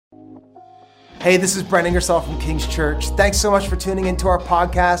Hey, this is Brent Ingersoll from King's Church. Thanks so much for tuning into our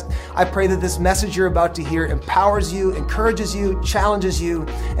podcast. I pray that this message you're about to hear empowers you, encourages you, challenges you,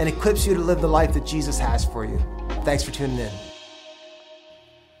 and equips you to live the life that Jesus has for you. Thanks for tuning in.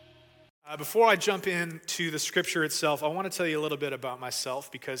 Before I jump into the scripture itself, I want to tell you a little bit about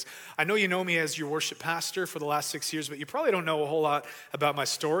myself because I know you know me as your worship pastor for the last 6 years, but you probably don't know a whole lot about my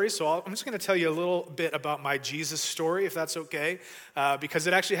story. So I'm just going to tell you a little bit about my Jesus story, if that's okay, because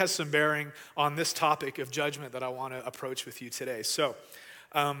it actually has some bearing on this topic of judgment that I want to approach with you today. So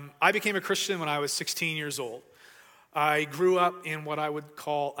I became a Christian when I was 16 years old. I grew up in what I would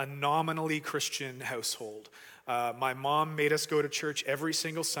call a nominally Christian household. My mom made us go to church every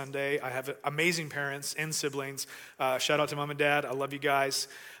single Sunday. I have amazing parents and siblings. Shout out to mom and dad. I love you guys.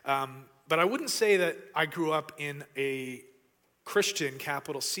 But I wouldn't say that I grew up in a Christian,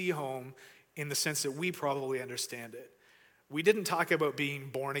 capital C, home in the sense that we probably understand it. We didn't talk about being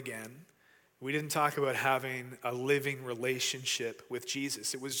born again. We didn't talk about having a living relationship with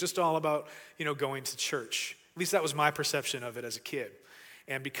Jesus. It was just all about, going to church. At least that was my perception of it as a kid.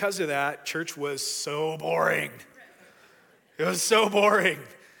 And because of that, church was so boring. It was so boring.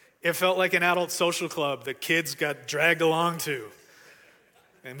 It felt like an adult social club that kids got dragged along to.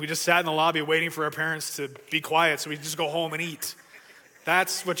 And we just sat in the lobby waiting for our parents to be quiet so we could just go home and eat.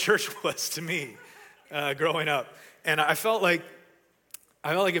 That's what church was to me growing up. And I felt like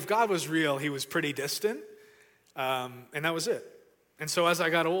if God was real, he was pretty distant. And that was it. And so as I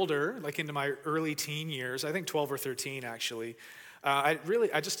got older, like into my early teen years, I think 12 or 13 actually,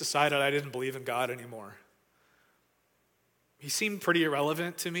 I just decided I didn't believe in God anymore. He seemed pretty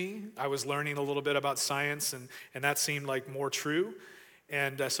irrelevant to me. I was learning a little bit about science, and that seemed like more true.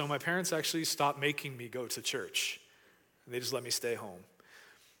 And so my parents actually stopped making me go to church. They just let me stay home.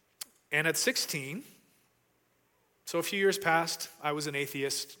 And at 16, so a few years passed, I was an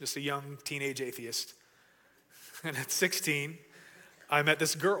atheist, just a young teenage atheist. And at 16, I met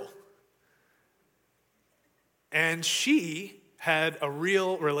this girl. And she had a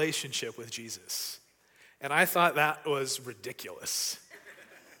real relationship with Jesus. And I thought that was ridiculous.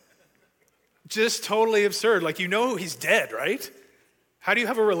 Just totally absurd. Like, he's dead, right? How do you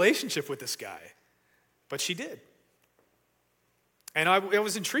have a relationship with this guy? But she did. And it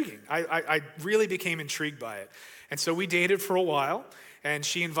was intriguing. I really became intrigued by it. And so we dated for a while. And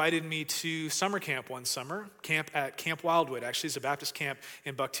she invited me to summer camp one summer, camp at Camp Wildwood. Actually, it's a Baptist camp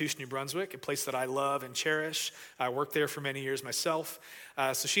in Bucktouche, New Brunswick, a place that I love and cherish. I worked there for many years myself.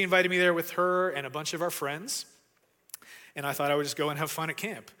 So she invited me there with her and a bunch of our friends. And I thought I would just go and have fun at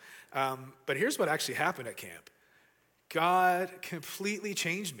camp. But here's what actually happened at camp. God completely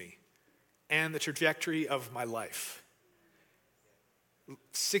changed me and the trajectory of my life.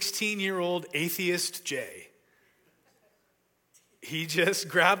 16-year-old atheist Jay. He just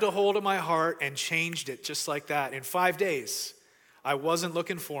grabbed a hold of my heart and changed it just like that. In 5 days, I wasn't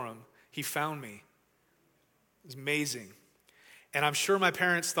looking for him. He found me. It was amazing. And I'm sure my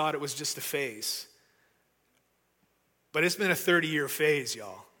parents thought it was just a phase. But it's been a 30-year phase,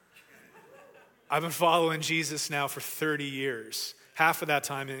 y'all. I've been following Jesus now for 30 years, half of that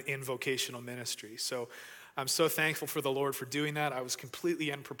time in vocational ministry. So I'm so thankful for the Lord for doing that. I was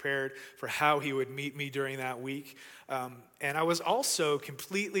completely unprepared for how he would meet me during that week. And I was also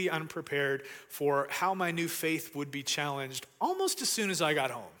completely unprepared for how my new faith would be challenged almost as soon as I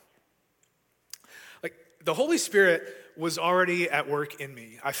got home. Like, the Holy Spirit was already at work in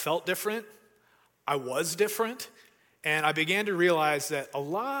me. I felt different. I was different. And I began to realize that a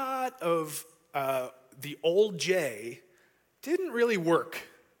lot of the old Jay didn't really work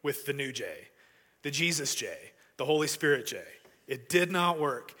with the new Jay. The Jesus J, the Holy Spirit J. It did not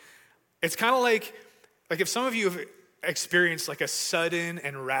work. It's kind of like if some of you have experienced like a sudden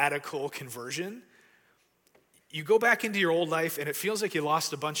and radical conversion, you go back into your old life and it feels like you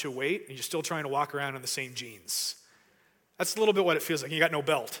lost a bunch of weight and you're still trying to walk around in the same jeans. That's a little bit what it feels like. You got no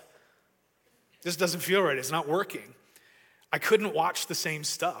belt. This doesn't feel right. It's not working. I couldn't watch the same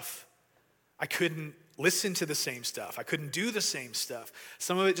stuff. I couldn't listen to the same stuff. I couldn't do the same stuff.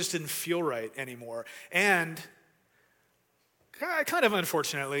 Some of it just didn't feel right anymore. And kind of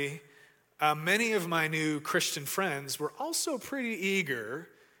unfortunately, many of my new Christian friends were also pretty eager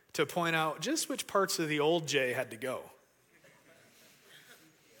to point out just which parts of the old Jay had to go.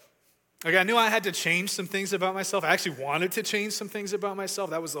 Like, I knew I had to change some things about myself. I actually wanted to change some things about myself.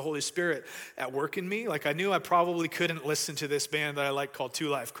 That was the Holy Spirit at work in me. Like, I knew I probably couldn't listen to this band that I like called Two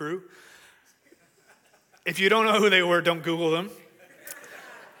Live Crew. If you don't know who they were, don't Google them.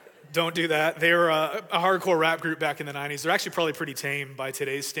 Don't do that. They were a hardcore rap group back in the 90s. They're actually probably pretty tame by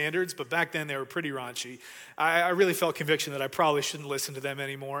today's standards, but back then they were pretty raunchy. I really felt conviction that I probably shouldn't listen to them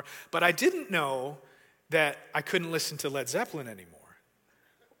anymore, but I didn't know that I couldn't listen to Led Zeppelin anymore,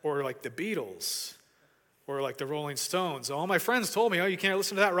 or like the Beatles, or like the Rolling Stones. All my friends told me, oh, you can't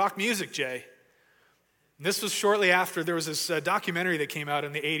listen to that rock music, Jay. And this was shortly after there was this documentary that came out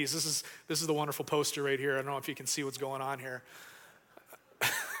in the 80s. This is the wonderful poster right here. I don't know if you can see what's going on here.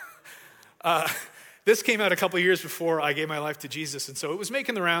 This came out a couple years before I gave my life to Jesus, and so it was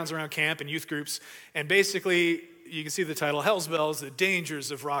making the rounds around camp and youth groups, and basically, you can see the title, Hell's Bells, The Dangers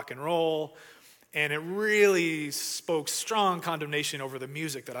of Rock and Roll, and it really spoke strong condemnation over the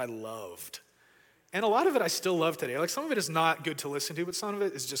music that I loved. And a lot of it I still love today. Like, some of it is not good to listen to, but some of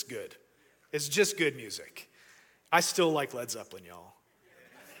it is just good. It's just good music. I still like Led Zeppelin, y'all.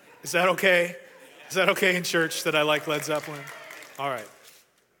 Is that okay? Is that okay in church that I like Led Zeppelin? All right.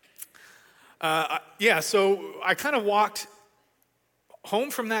 So I kind of walked home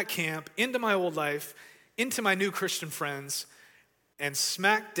from that camp, into my old life, into my new Christian friends, and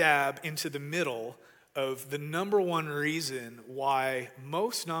smack dab into the middle of the number one reason why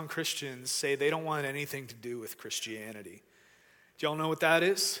most non-Christians say they don't want anything to do with Christianity. Do y'all know what that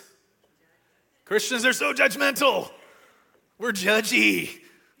is? Christians are so judgmental. We're judgy.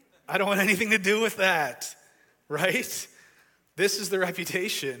 I don't want anything to do with that, right? This is the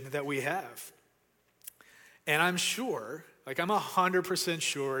reputation that we have. And I'm sure, like I'm 100%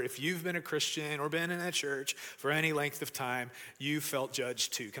 sure, if you've been a Christian or been in a church for any length of time, you felt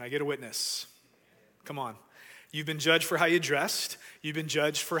judged too. Can I get a witness? Come on. You've been judged for how you dressed. You've been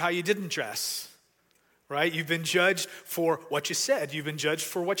judged for how you didn't dress, right? You've been judged for what you said. You've been judged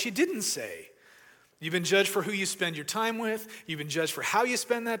for what you didn't say. You've been judged for who you spend your time with. You've been judged for how you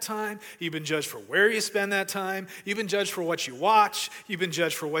spend that time. You've been judged for where you spend that time. You've been judged for what you watch. You've been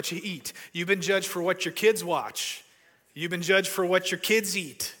judged for what you eat. You've been judged for what your kids watch. You've been judged for what your kids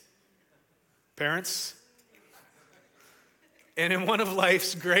eat. Parents? And in one of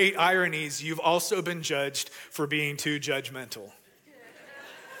life's great ironies, you've also been judged for being too judgmental.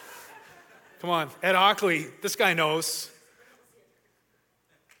 Come on, Ed Hockley, this guy knows.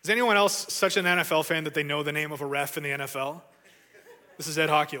 Is anyone else such an NFL fan that they know the name of a ref in the NFL? This is Ed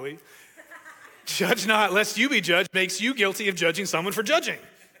Hockley. Judge not, lest you be judged, makes you guilty of judging someone for judging.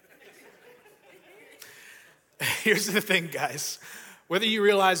 Here's the thing, guys. Whether you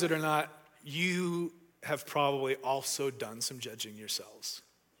realize it or not, you have probably also done some judging yourselves.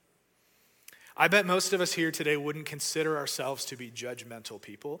 I bet most of us here today wouldn't consider ourselves to be judgmental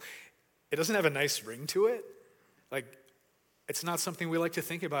people. It doesn't have a nice ring to it. Like, it's not something we like to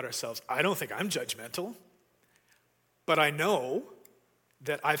think about ourselves. I don't think I'm judgmental, but I know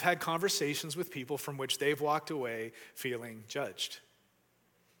that I've had conversations with people from which they've walked away feeling judged.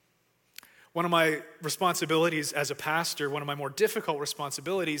 One of my responsibilities as a pastor, one of my more difficult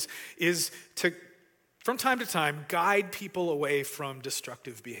responsibilities, is to, from time to time, guide people away from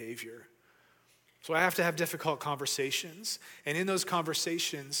destructive behavior. So I have to have difficult conversations, and in those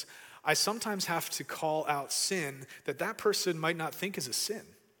conversations, I sometimes have to call out sin that person might not think is a sin.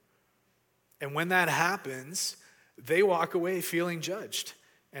 And when that happens, they walk away feeling judged,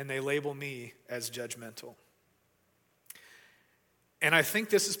 and they label me as judgmental. And I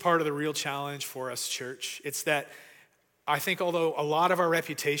think this is part of the real challenge for us, church. It's that I think although a lot of our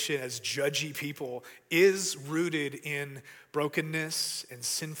reputation as judgy people is rooted in brokenness and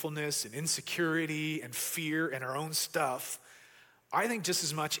sinfulness and insecurity and fear and our own stuff, I think just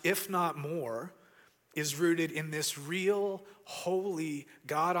as much, if not more, is rooted in this real, holy,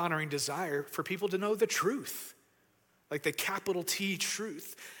 God-honoring desire for people to know the truth, like the capital T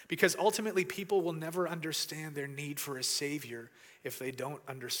truth, because ultimately people will never understand their need for a Savior if they don't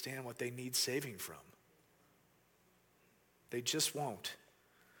understand what they need saving from. They just won't.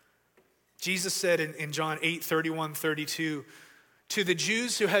 Jesus said in John 8:31-32, to the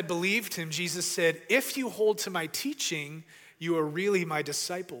Jews who had believed him, Jesus said, if you hold to my teaching, you are really my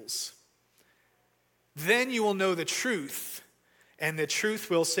disciples. Then you will know the truth, and the truth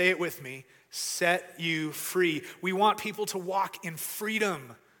will, say it with me, set you free. We want people to walk in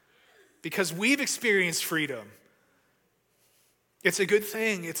freedom because we've experienced freedom. It's a good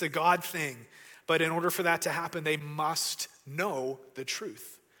thing. It's a God thing. But in order for that to happen, they must know the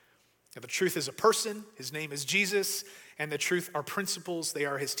truth. Now, the truth is a person. His name is Jesus. And the truth are principles. They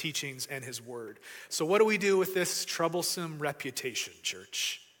are his teachings and his word. So what do we do with this troublesome reputation,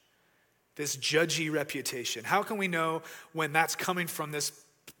 church? This judgy reputation. How can we know when that's coming from this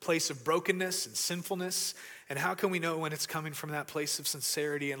place of brokenness and sinfulness? And how can we know when it's coming from that place of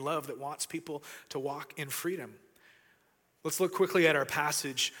sincerity and love that wants people to walk in freedom? Let's look quickly at our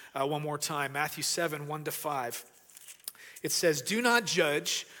passage one more time. Matthew 7, 1-5. It says, "Do not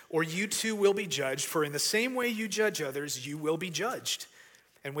judge, or you too will be judged. For in the same way you judge others, you will be judged.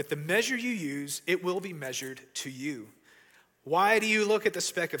 And with the measure you use, it will be measured to you. Why do you look at the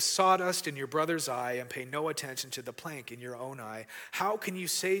speck of sawdust in your brother's eye and pay no attention to the plank in your own eye? How can you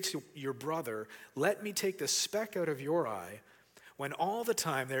say to your brother, 'Let me take the speck out of your eye,' when all the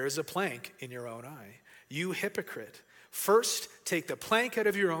time there is a plank in your own eye? You hypocrite. First, take the plank out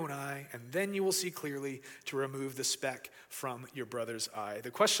of your own eye, and then you will see clearly to remove the speck from your brother's eye."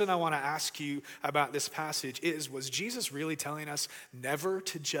 The question I want to ask you about this passage is, was Jesus really telling us never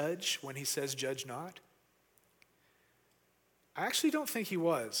to judge when he says, "Judge not"? I actually don't think he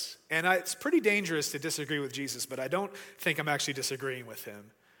was. And it's pretty dangerous to disagree with Jesus, but I don't think I'm actually disagreeing with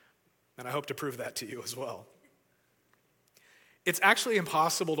him. And I hope to prove that to you as well. It's actually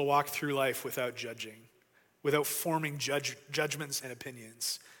impossible to walk through life without judging, without forming judgments and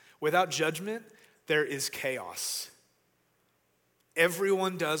opinions. Without judgment, there is chaos.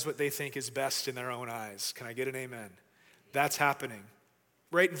 Everyone does what they think is best in their own eyes. Can I get an amen? That's happening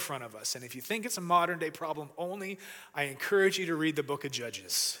right in front of us. And if you think it's a modern day problem only, I encourage you to read the book of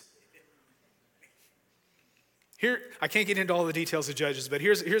Judges. Here, I can't get into all the details of Judges, but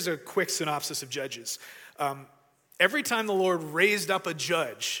here's a quick synopsis of Judges. Every time the Lord raised up a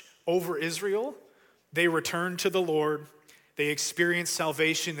judge over Israel, they returned to the Lord. They experienced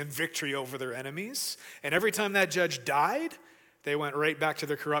salvation and victory over their enemies. And every time that judge died, they went right back to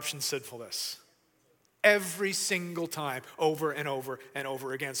their corruption, sinfulness. Every single time, over and over and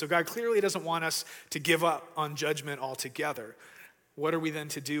over again. So God clearly doesn't want us to give up on judgment altogether. What are we then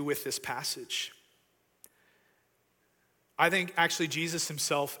to do with this passage? I think actually Jesus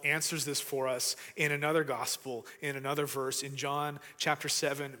himself answers this for us in another gospel, in another verse, in John chapter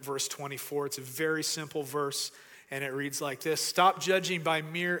 7, verse 24. It's a very simple verse, and it reads like this: "Stop judging by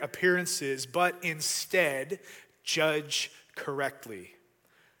mere appearances, but instead judge correctly."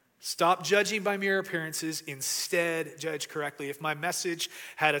 Stop judging by mere appearances, instead judge correctly. If my message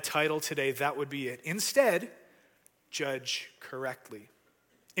had a title today, that would be it. Instead, judge correctly.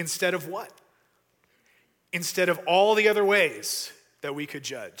 Instead of what? Instead of all the other ways that we could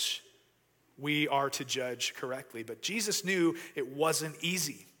judge, we are to judge correctly. But Jesus knew it wasn't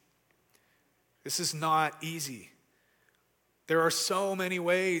easy. This is not easy. There are so many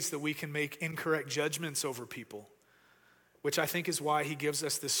ways that we can make incorrect judgments over people, which I think is why he gives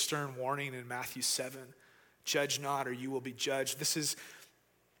us this stern warning in Matthew 7. Judge not, or you will be judged. This is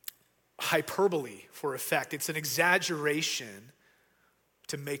hyperbole for effect. It's an exaggeration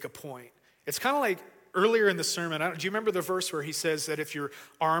to make a point. It's kind of like earlier in the sermon, do you remember the verse where he says that if your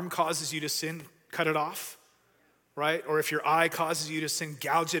arm causes you to sin, cut it off, right? Or if your eye causes you to sin,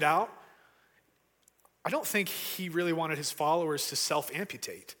 gouge it out? I don't think he really wanted his followers to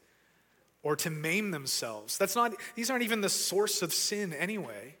self-amputate or to maim themselves. These aren't even the source of sin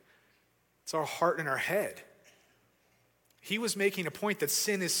anyway. It's our heart and our head. He was making a point that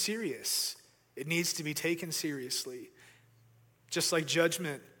sin is serious. It needs to be taken seriously. Just like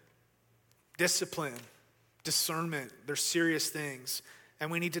judgment, discipline, discernment, they're serious things, and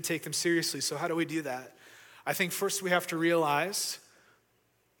we need to take them seriously. So how do we do that? I think first we have to realize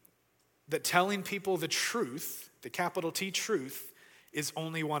that telling people the truth, the capital T truth, is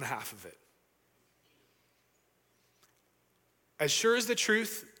only one half of it. As sure as the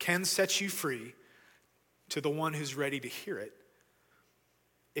truth can set you free to the one who's ready to hear it,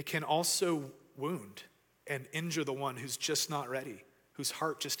 it can also wound and injure the one who's just not ready, whose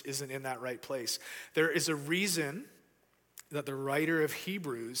heart just isn't in that right place. There is a reason that the writer of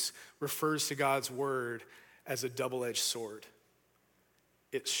Hebrews refers to God's word as a double-edged sword.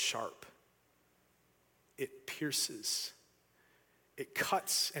 It's sharp. It pierces. It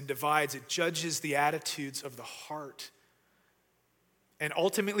cuts and divides. It judges the attitudes of the heart. And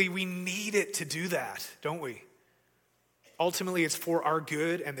ultimately, we need it to do that, don't we? Ultimately, it's for our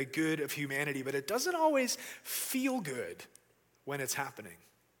good and the good of humanity, but it doesn't always feel good when it's happening.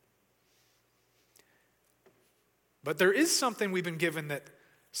 But there is something we've been given that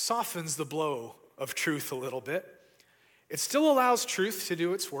softens the blow of truth a little bit. It still allows truth to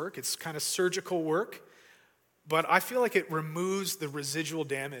do its work. It's kind of surgical work, but I feel like it removes the residual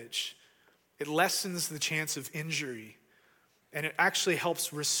damage. It lessens the chance of injury. And it actually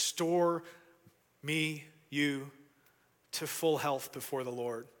helps restore me, you, to full health before the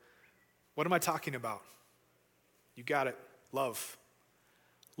Lord. What am I talking about? You got it. Love.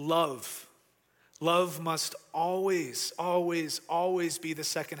 Love. Love must always, always, always be the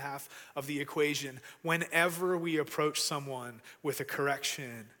second half of the equation whenever we approach someone with a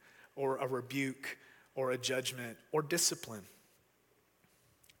correction or a rebuke or a judgment or discipline.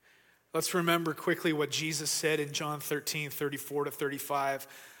 Let's remember quickly what Jesus said in John 13:34-35.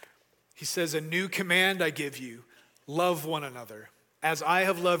 He says, "A new command I give you, love one another. As I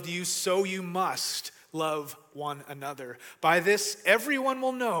have loved you, so you must love one another. By this, everyone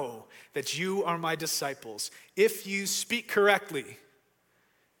will know that you are my disciples, if you speak correctly,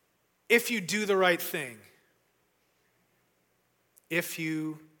 if you do the right thing, if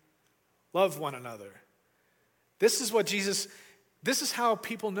you love one another." This is how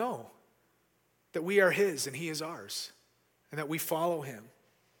people know that we are his and he is ours, and that we follow him,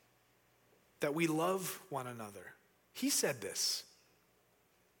 that we love one another. He said this.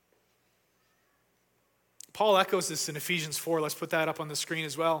 Paul echoes this in Ephesians 4. Let's put that up on the screen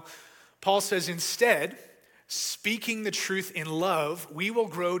as well. Paul says, "Instead, speaking the truth in love, we will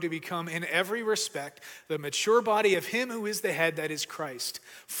grow to become in every respect the mature body of him who is the head, that is Christ.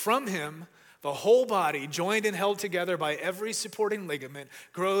 From him, the whole body, joined and held together by every supporting ligament,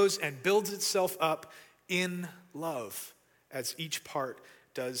 grows and builds itself up in love as each part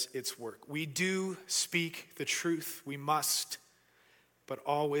does its work." We do speak the truth. We must, but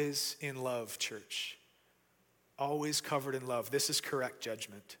always in love, church. Always covered in love. This is correct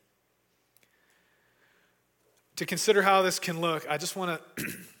judgment. To consider how this can look, I just want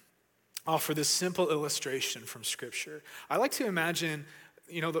to offer this simple illustration from Scripture. I like to imagine,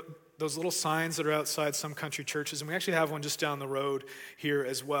 those little signs that are outside some country churches, and we actually have one just down the road here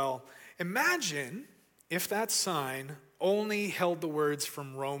as well. Imagine if that sign only held the words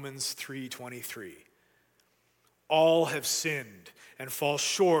from Romans 3:23. "All have sinned and fall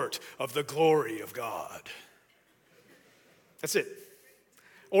short of the glory of God." That's it.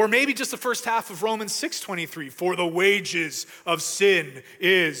 Or maybe just the first half of Romans 6:23, "For the wages of sin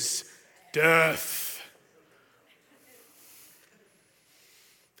is death."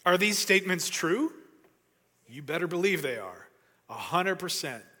 Are these statements true? You better believe they are,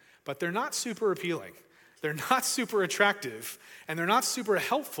 100%. But they're not super appealing. They're not super attractive, and they're not super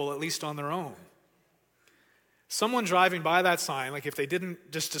helpful, at least on their own. Someone driving by that sign, like if they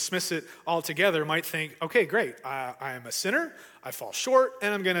didn't just dismiss it altogether, might think, "Okay, great, I am a sinner, I fall short,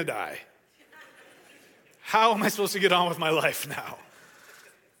 and I'm going to die. How am I supposed to get on with my life now?"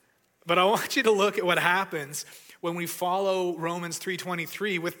 But I want you to look at what happens when we follow Romans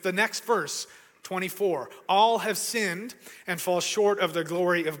 3:23 with the next verse, 24. "All have sinned and fall short of the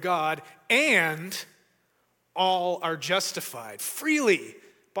glory of God, and all are justified freely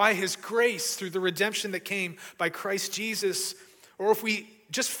by his grace through the redemption that came by Christ Jesus." Or if we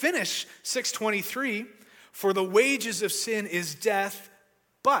just finish 6:23, "For the wages of sin is death,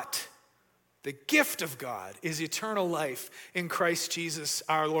 but the gift of God is eternal life in Christ Jesus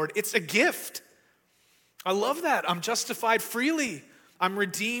our Lord." It's a gift. I love that. I'm justified freely. I'm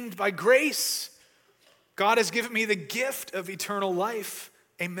redeemed by grace. God has given me the gift of eternal life.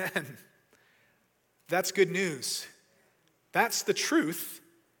 Amen. That's good news. That's the truth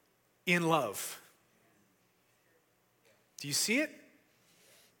in love. Do you see it?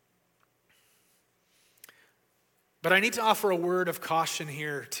 But I need to offer a word of caution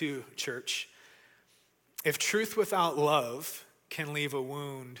here too, church. If truth without love can leave a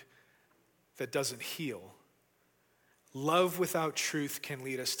wound that doesn't heal, love without truth can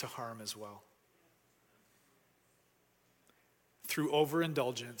lead us to harm as well. Through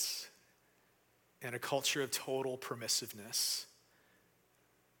overindulgence and a culture of total permissiveness,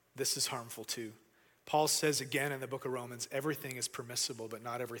 this is harmful too. Paul says again in the book of Romans, everything is permissible, but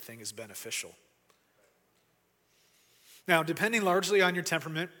not everything is beneficial. Now, depending largely on your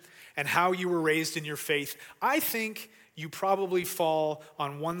temperament and how you were raised in your faith, I think you probably fall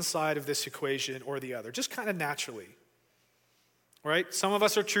on one side of this equation or the other, just kind of naturally. Right? Some of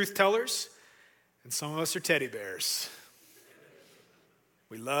us are truth tellers, and some of us are teddy bears.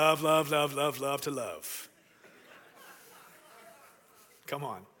 We love to love. Come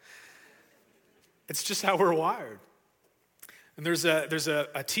on. It's just how we're wired. And there's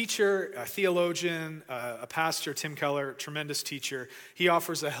a teacher, a theologian, a pastor, Tim Keller, tremendous teacher. He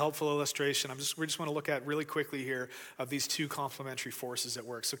offers a helpful illustration. We just want to look at really quickly here of these two complementary forces at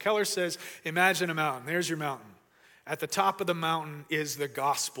work. So Keller says, imagine a mountain. There's your mountain. At the top of the mountain is the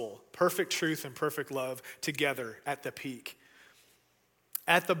gospel, perfect truth and perfect love together at the peak.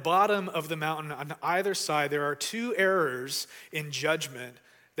 At the bottom of the mountain on either side, there are two errors in judgment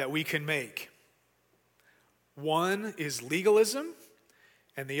that we can make. One is legalism,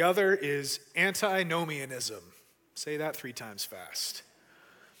 and the other is antinomianism. Say that 3 times fast.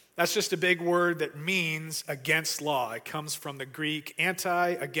 That's just a big word that means against law. It comes from the Greek anti,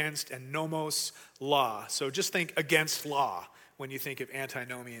 against, and nomos, law. So just think against law when you think of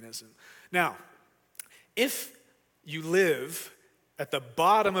antinomianism. Now, If you live at the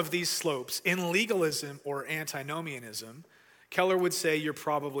bottom of these slopes in legalism or antinomianism, Keller would say you're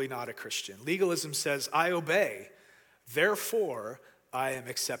probably not a Christian. Legalism says, I obey, therefore I am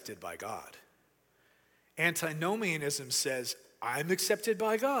accepted by God. Antinomianism says, I'm accepted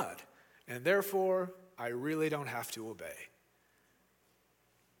by God, and therefore I really don't have to obey.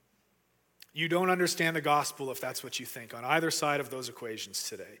 You don't understand the gospel if that's what you think on either side of those equations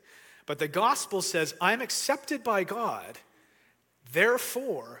today. But the gospel says, I'm accepted by God,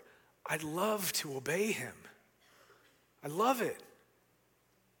 therefore I'd love to obey him. I love it.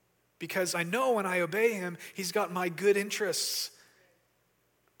 Because I know when I obey him, he's got my good interests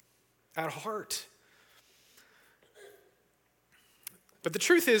at heart. But the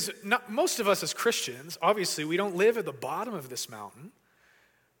truth is, most of us as Christians, obviously, we don't live at the bottom of this mountain.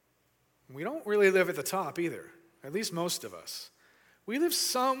 We don't really live at the top either, at least most of us. We live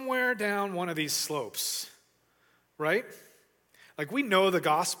somewhere down one of these slopes, right? Like we know the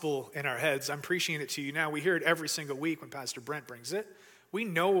gospel in our heads. I'm preaching it to you now. We hear it every single week when Pastor Brent brings it. We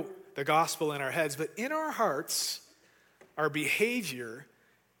know the gospel in our heads, but in our hearts, our behavior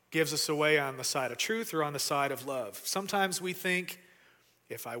gives us away on the side of truth or on the side of love. Sometimes we think,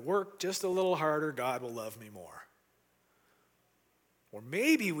 if I work just a little harder, God will love me more. Or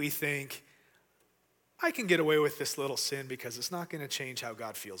maybe we think, I can get away with this little sin because it's not going to change how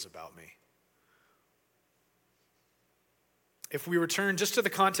God feels about me. If we return just to the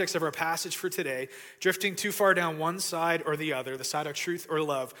context of our passage for today, drifting too far down one side or the other, the side of truth or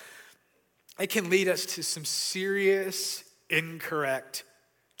love, it can lead us to some serious, incorrect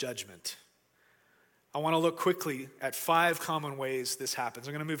judgment. I want to look quickly at 5 common ways this happens.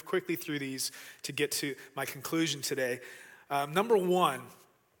 I'm going to move quickly through these to get to my conclusion today. Number 1,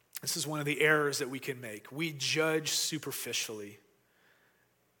 this is one of the errors that we can make. We judge superficially.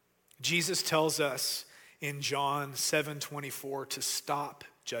 Jesus tells us in John 7:24 to stop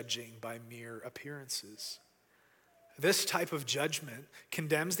judging by mere appearances. This type of judgment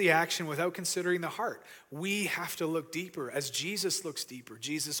condemns the action without considering the heart. We have to look deeper as Jesus looks deeper.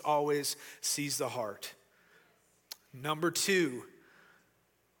 Jesus always sees the heart. Number 2,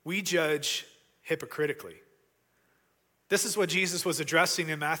 we judge hypocritically. This is what Jesus was addressing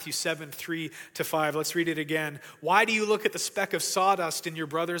in Matthew 7:3-5. Let's read it again. Why do you look at the speck of sawdust in your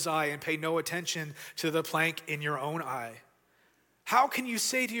brother's eye and pay no attention to the plank in your own eye? How can you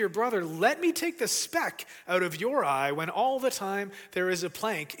say to your brother, let me take the speck out of your eye when all the time there is a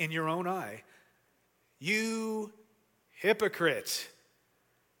plank in your own eye? You hypocrite.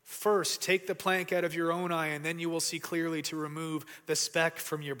 First, take the plank out of your own eye, and then you will see clearly to remove the speck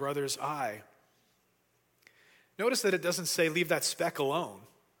from your brother's eye. Notice that it doesn't say leave that speck alone.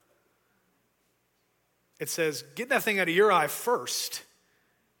 It says get that thing out of your eye first,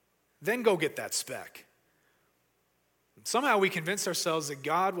 then go get that speck. Somehow we convince ourselves that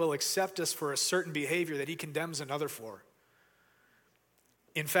God will accept us for a certain behavior that he condemns another for.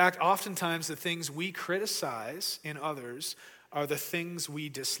 In fact, oftentimes the things we criticize in others are the things we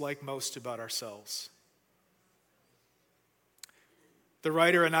dislike most about ourselves. The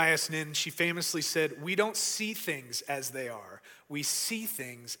writer Anais Nin, she famously said, we don't see things as they are. We see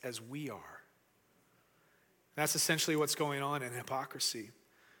things as we are. That's essentially what's going on in hypocrisy.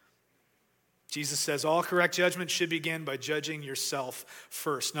 Jesus says all correct judgment should begin by judging yourself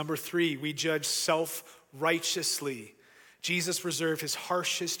first. Number 3, we judge self-righteously. Jesus reserved his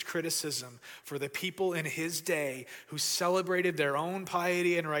harshest criticism for the people in his day who celebrated their own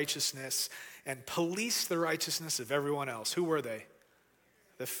piety and righteousness and policed the righteousness of everyone else. Who were they?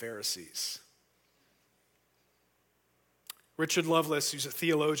 The Pharisees. Richard Lovelace, who's a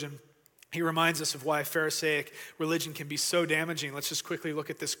theologian, he reminds us of why Pharisaic religion can be so damaging. Let's just quickly look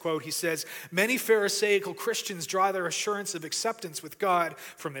at this quote. He says, many Pharisaical Christians draw their assurance of acceptance with God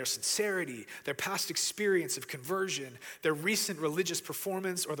from their sincerity, their past experience of conversion, their recent religious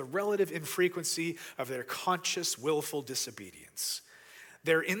performance, or the relative infrequency of their conscious, willful disobedience.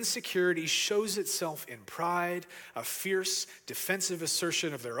 Their insecurity shows itself in pride, a fierce, defensive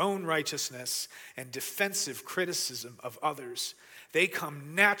assertion of their own righteousness, and defensive criticism of others. They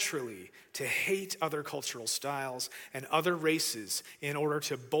come naturally to hate other cultural styles and other races in order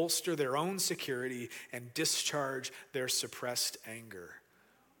to bolster their own security and discharge their suppressed anger.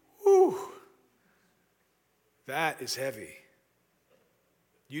 Whew. That is heavy.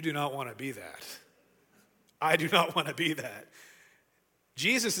 You do not want to be that. I do not want to be that.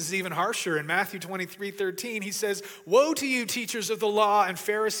 Jesus is even harsher. In Matthew 23:13, he says, woe to you, teachers of the law and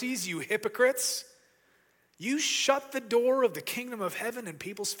Pharisees, you hypocrites! You shut the door of the kingdom of heaven in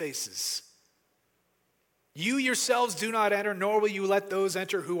people's faces. You yourselves do not enter, nor will you let those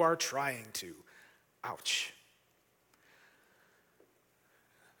enter who are trying to. Ouch.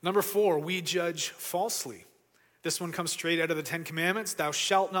 Number 4, we judge falsely. This one comes straight out of the Ten Commandments. Thou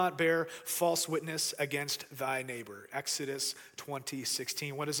shalt not bear false witness against thy neighbor. Exodus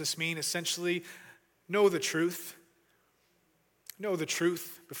 20:16. What does this mean? Essentially, know the truth. Know the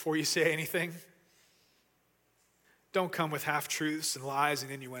truth before you say anything. Don't come with half-truths and lies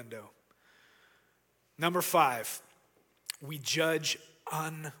and innuendo. Number 5, we judge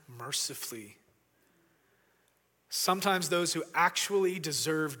unmercifully. Sometimes those who actually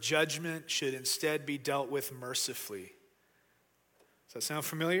deserve judgment should instead be dealt with mercifully. Does that sound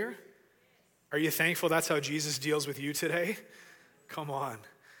familiar? Are you thankful that's how Jesus deals with you today? Come on.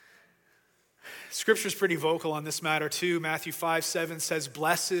 Scripture's pretty vocal on this matter too. Matthew 5:7 says,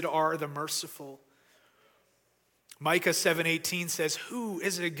 "Blessed are the merciful." Micah 7:18 says, "Who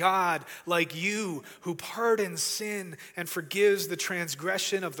is a God like you who pardons sin and forgives the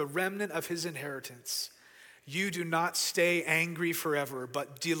transgression of the remnant of his inheritance? You do not stay angry forever,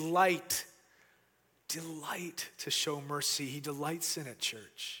 but delight to show mercy." He delights in it,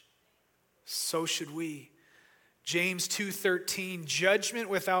 church. So should we. James 2:13, "Judgment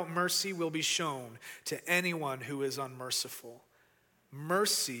without mercy will be shown to anyone who is unmerciful."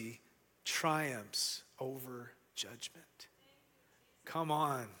 Mercy triumphs over judgment. Come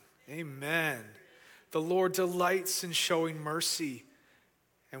on. Amen. The Lord delights in showing mercy,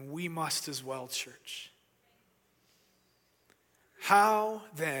 and we must as well, church. How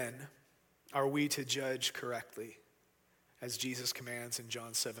then are we to judge correctly, as Jesus commands in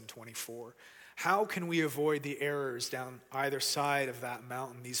John 7:24? How can we avoid the errors down either side of that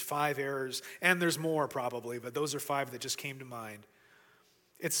mountain? These 5 errors, and there's more probably, but those are 5 that just came to mind.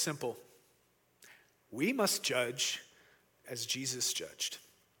 It's simple. We must judge as Jesus judged.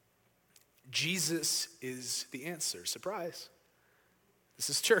 Jesus is the answer. Surprise. This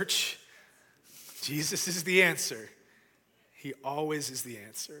is church. Jesus is the answer. He always is the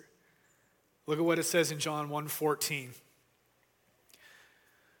answer. Look at what it says in John 1:14.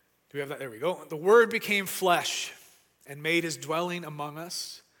 Do we have that? There we go. "The Word became flesh and made his dwelling among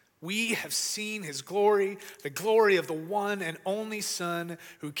us. We have seen his glory, the glory of the one and only Son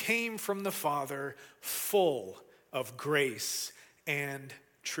who came from the Father, full of grace and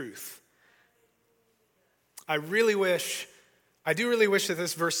truth." I do really wish that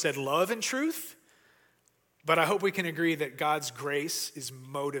this verse said love and truth, but I hope we can agree that God's grace is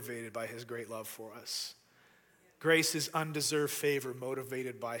motivated by his great love for us. Grace is undeserved favor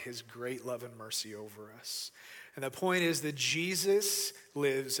motivated by his great love and mercy over us. And the point is that Jesus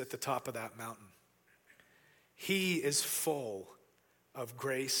lives at the top of that mountain. He is full of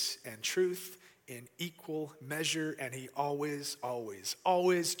grace and truth in equal measure, and he always, always,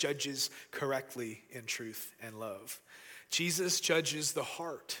 always judges correctly in truth and love. Jesus judges the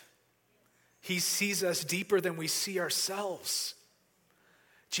heart. He sees us deeper than we see ourselves.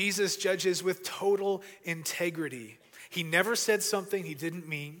 Jesus judges with total integrity. He never said something he didn't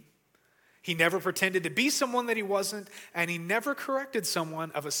mean. He never pretended to be someone that he wasn't, and he never corrected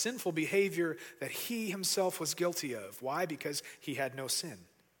someone of a sinful behavior that he himself was guilty of. Why? Because he had no sin.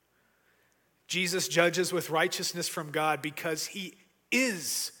 Jesus judges with righteousness from God because he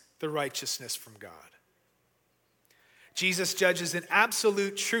is the righteousness from God. Jesus judges in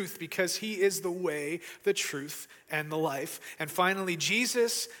absolute truth because he is the way, the truth, and the life. And finally,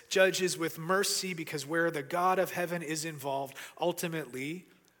 Jesus judges with mercy because where the God of heaven is involved, ultimately,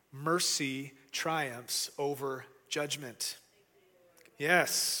 mercy triumphs over judgment.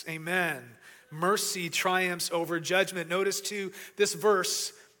 Yes, amen. Mercy triumphs over judgment. Notice too, this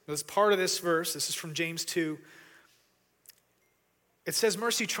verse, this part of this verse, this is from James 2. It says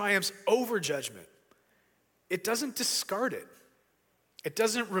mercy triumphs over judgment. It doesn't discard it. It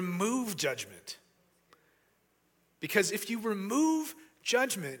doesn't remove judgment. Because if you remove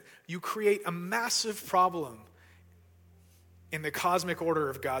judgment, you create a massive problem in the cosmic order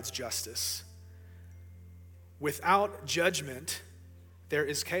of God's justice. Without judgment, there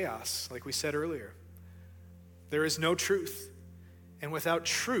is chaos, like we said earlier. There is no truth. And without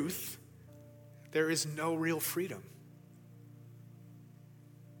truth, there is no real freedom.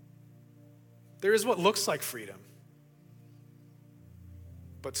 There is what looks like freedom.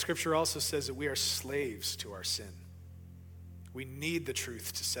 But Scripture also says that we are slaves to our sin. We need the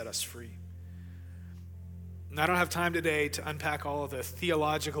truth to set us free. And I don't have time today to unpack all of the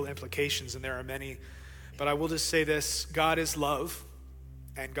theological implications, and there are many, but I will just say this: God is love,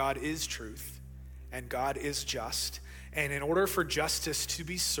 and God is truth, and God is just. And in order for justice to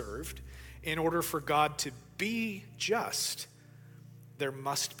be served, in order for God to be just, there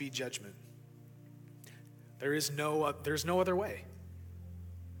must be judgment. There's no other way.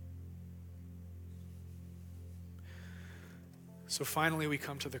 So finally, we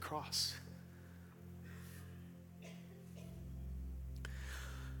come to the cross.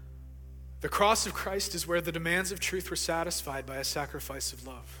 The cross of Christ is where the demands of truth were satisfied by a sacrifice of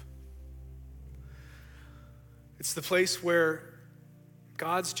love. It's the place where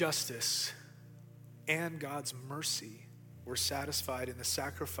God's justice and God's mercy were satisfied in the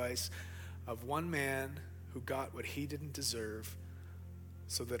sacrifice of one man who got what he didn't deserve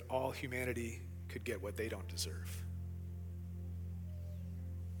so that all humanity could get what they don't deserve.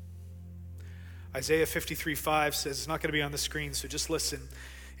 Isaiah 53:5 says, it's not going to be on the screen, so just listen.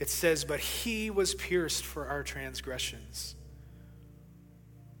 It says, but he was pierced for our transgressions.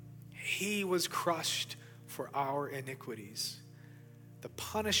 He was crushed for our iniquities. The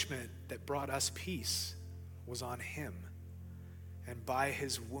punishment that brought us peace was on him, and by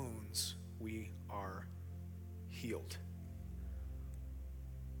his wounds we are healed.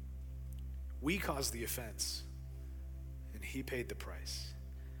 We caused the offense, and he paid the price.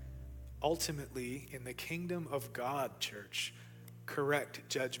 Ultimately, in the kingdom of God, church, correct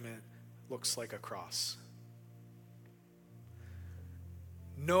judgment looks like a cross.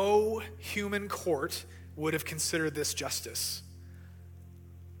 No human court would have considered this justice.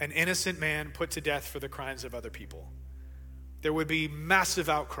 An innocent man put to death for the crimes of other people. There would be massive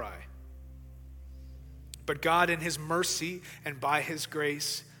outcry. But God, in his mercy and by his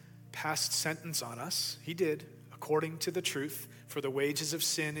grace, passed sentence on us. He did, according to the truth. For the wages of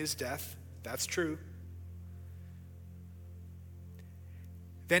sin is death. That's true.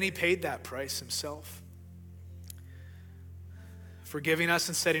 Then he paid that price himself, forgiving us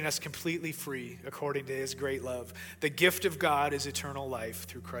and setting us completely free according to his great love. The gift of God is eternal life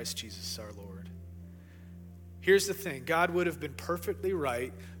through Christ Jesus our Lord. Here's the thing. God would have been perfectly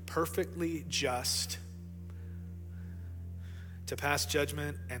right, perfectly just to pass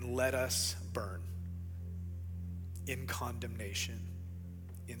judgment and let us burn in condemnation,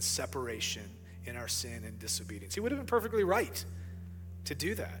 in separation, in our sin and disobedience. He would have been perfectly right to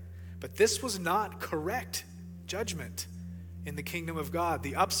do that. But this was not correct judgment in the kingdom of God,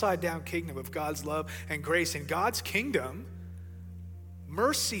 the upside down kingdom of God's love and grace. In God's kingdom,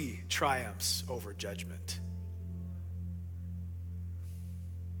 mercy triumphs over judgment.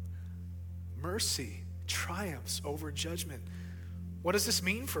 Mercy triumphs over judgment. What does this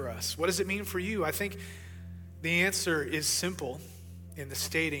mean for us? What does it mean for you? I think the answer is simple in the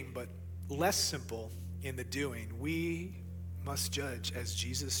stating, but less simple in the doing. We must judge as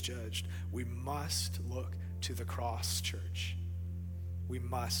Jesus judged. We must look to the cross, church. We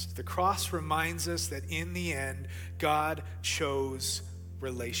must. The cross reminds us that in the end, God chose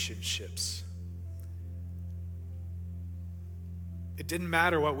relationships. It didn't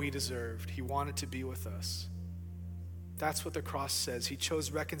matter what we deserved. He wanted to be with us. That's what the cross says. He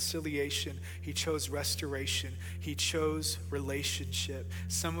chose reconciliation. He chose restoration. He chose relationship.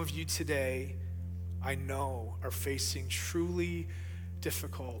 Some of you today, I know, are facing truly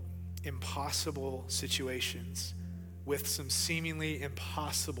difficult, impossible situations with some seemingly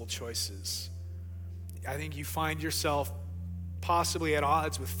impossible choices. I think you find yourself possibly at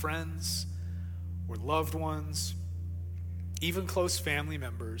odds with friends or loved ones, even close family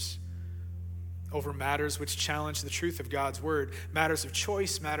members, over matters which challenge the truth of God's word, matters of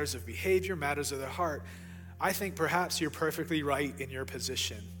choice, matters of behavior, matters of the heart. I think perhaps you're perfectly right in your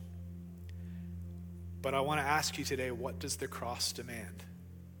position. But I want to ask you today, what does the cross demand?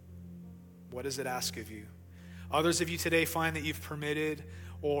 What does it ask of you? Others of you today find that you've permitted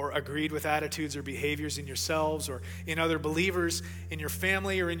or agreed with attitudes or behaviors in yourselves or in other believers, in your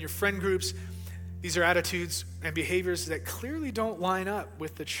family or in your friend groups. These are attitudes and behaviors that clearly don't line up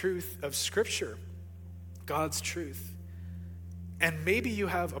with the truth of Scripture, God's truth. And maybe you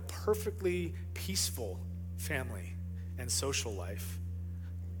have a perfectly peaceful family and social life.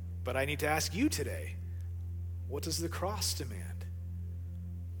 But I need to ask you today, what does the cross demand?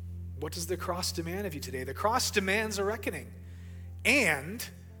 What does the cross demand of you today? The cross demands a reckoning, and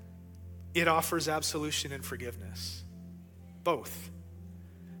it offers absolution and forgiveness. Both.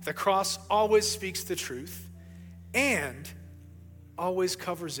 The cross always speaks the truth and always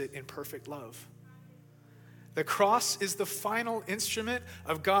covers it in perfect love. The cross is the final instrument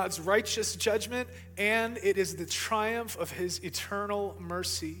of God's righteous judgment, and it is the triumph of his eternal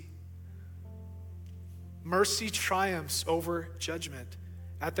mercy. Mercy triumphs over judgment.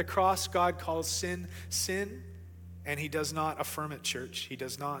 At the cross, God calls sin, sin, and he does not affirm it, church. He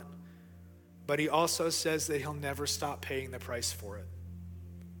does not. But he also says that he'll never stop paying the price for it.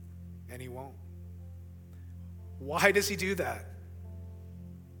 And he won't. Why does he do that?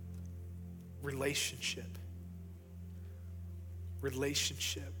 Relationship.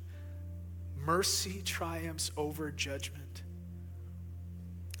 Relationship. Mercy triumphs over judgment.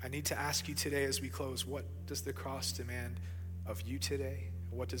 I need to ask you today as we close, what does the cross demand of you today?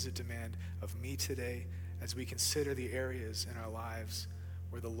 What does it demand of me today as we consider the areas in our lives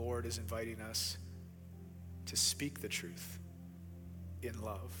where the Lord is inviting us to speak the truth in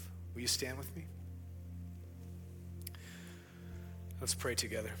love? Will you stand with me? Let's pray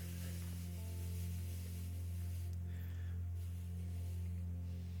together.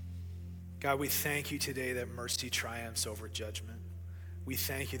 God, we thank you today that mercy triumphs over judgment. We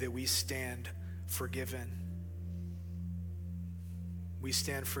thank you that we stand forgiven. We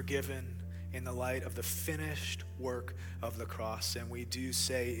stand forgiven in the light of the finished work of the cross. And we do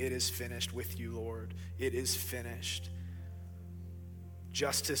say, it is finished with you, Lord. It is finished.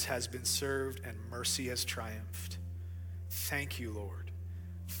 Justice has been served and mercy has triumphed. Thank you, Lord.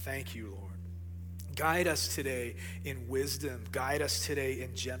 Thank you, Lord. Guide us today in wisdom. Guide us today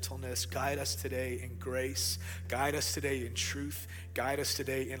in gentleness. Guide us today in grace. Guide us today in truth. Guide us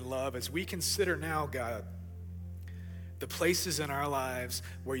today in love. As we consider now, God, the places in our lives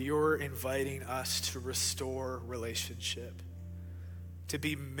where you're inviting us to restore relationship, to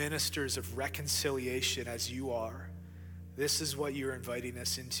be ministers of reconciliation as you are. This is what you're inviting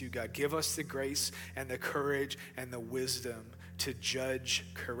us into, God. Give us the grace and the courage and the wisdom to judge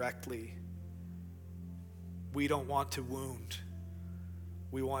correctly. We don't want to wound.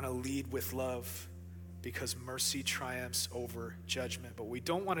 We want to lead with love because mercy triumphs over judgment. But we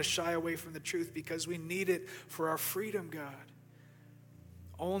don't want to shy away from the truth because we need it for our freedom, God.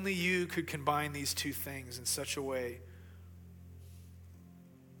 Only you could combine these two things in such a way.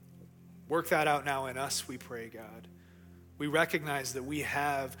 Work that out now in us, we pray, God. We recognize that we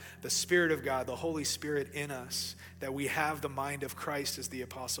have the Spirit of God, the Holy Spirit in us, that we have the mind of Christ, as the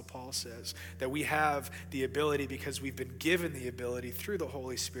Apostle Paul says, that we have the ability, because we've been given the ability through the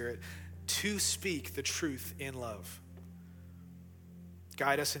Holy Spirit, to speak the truth in love.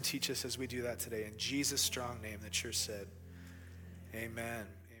 Guide us and teach us as we do that today. In Jesus' strong name, the church said, amen.